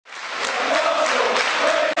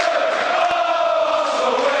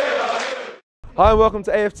Hi and welcome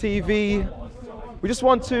to AFTV. We just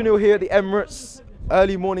won 2-0 here at the Emirates.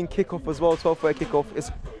 Early morning kickoff as well, 12:30 kickoff. It's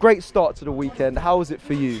a great start to the weekend. How was it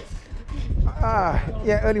for you?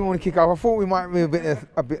 Yeah, early morning kickoff. I thought we might be a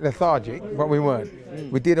bit lethargic, but we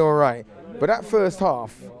weren't. We did all right. But that first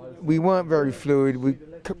half, we weren't very fluid. We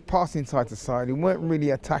kept passing side to side. We weren't really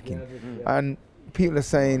attacking. And people are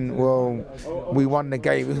saying, well, we won the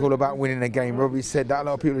game. It's all about winning the game. Robbie said that. A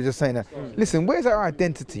lot of people are just saying that. Listen, where's our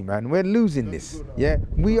identity, man? We're losing this. Yeah,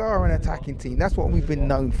 we are an attacking team. That's what we've been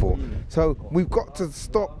known for. So we've got to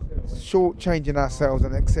stop short-changing ourselves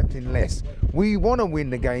and accepting less. We want to win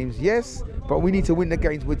the games, yes, but we need to win the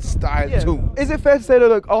games with style too. Is it fair to say that,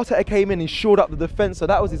 look, Arteta came in and shored up the defence, so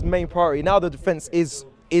that was his main priority. Now the defence is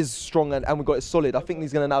strong and we've got it solid. I think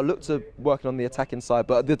he's going to now look to working on the attacking side,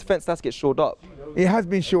 but the defence has to get shored up. It has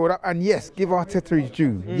been shored up, and yes, give Arteta his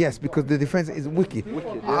due. Yes, because the defence is wicked.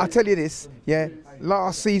 I'll tell you this, yeah,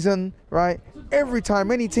 last season, right, every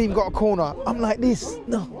time any team got a corner, I'm like this,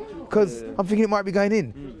 no, because I'm thinking it might be going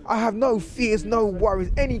in. I have no fears, no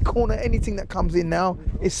worries. Any corner, anything that comes in now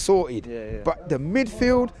is sorted. But the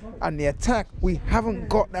midfield and the attack, we haven't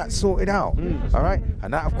got that sorted out. All right,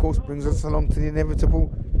 and that of course brings us along to the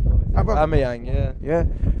inevitable Aubameyang, yeah,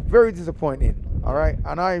 very disappointing. All right,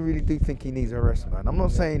 and I really do think he needs a rest, man. I'm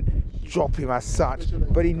not saying drop him as such,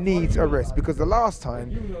 but he needs a rest, because the last time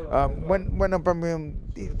when Aubameyang,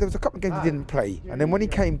 there was a couple of games he didn't play, and then when he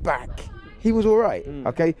came back, he was all right.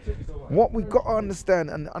 Okay, what we've got to understand,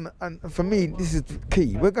 and for me this is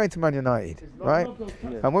key, we're going to Man United, right?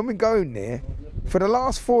 And when we go in there, for the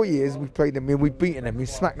last 4 years we've played them, we've beaten them, we've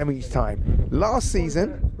smacked them each time. Last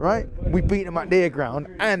season, right, we beat them at their ground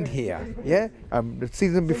and here, yeah? The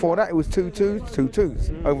season before that it was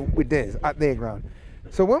 2-2s over with theirs at their ground.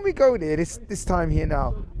 So when we go there this time here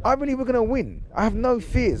now, I believe we're going to win. I have no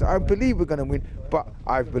fears. I believe we're going to win, but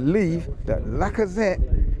I believe that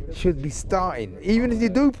Lacazette should be starting. Even if you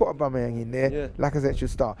do put Aubameyang in there, Lacazette should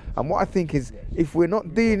start. And what I think is, if we're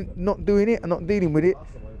not doing it and not dealing with it,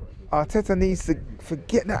 Arteta needs to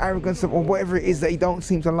forget that arrogance or whatever it is that he don't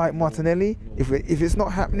seem to like Martinelli. If it's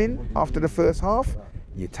not happening after the first half,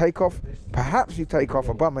 you take off. Perhaps you take off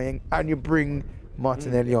Aubameyang and you bring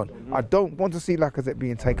Martinelli on. I don't want to see Lacazette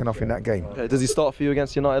being taken off in that game. Okay, does he start for you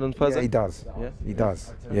against United on Thursday? Yeah, he does. Yeah? He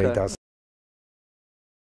does. Yeah, he does.